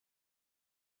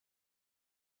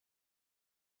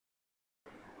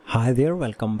Hi there,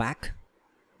 welcome back.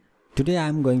 Today I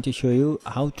am going to show you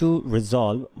how to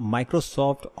resolve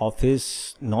Microsoft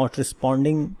Office not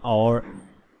responding or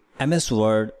MS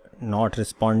Word not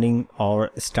responding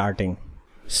or starting.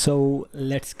 So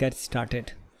let's get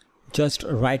started. Just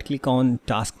right click on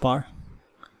taskbar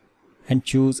and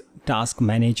choose Task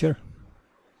Manager.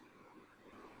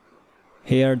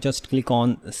 Here just click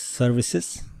on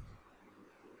Services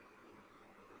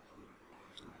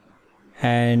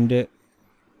and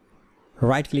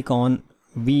right click on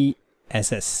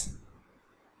VSS.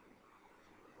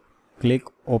 Click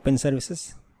Open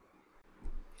Services.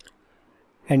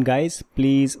 And guys,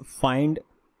 please find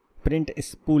Print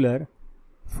Spooler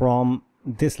from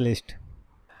this list.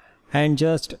 And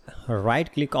just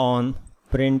right click on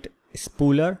Print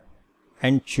Spooler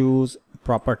and choose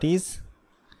Properties.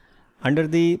 Under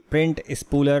the Print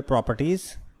Spooler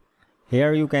properties,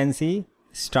 here you can see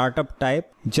Startup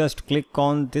Type. Just click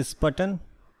on this button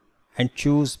and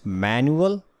choose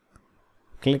Manual.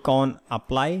 Click on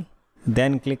Apply,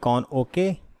 then click on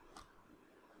OK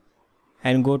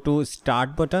and go to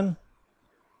Start button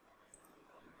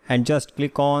and just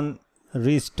click on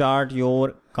Restart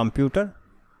your computer.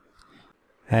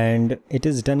 And it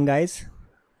is done, guys.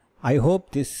 I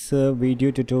hope this video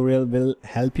tutorial will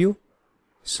help you.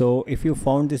 So if you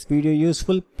found this video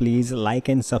useful, please like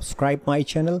and subscribe my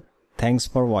channel. Thanks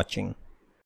for watching.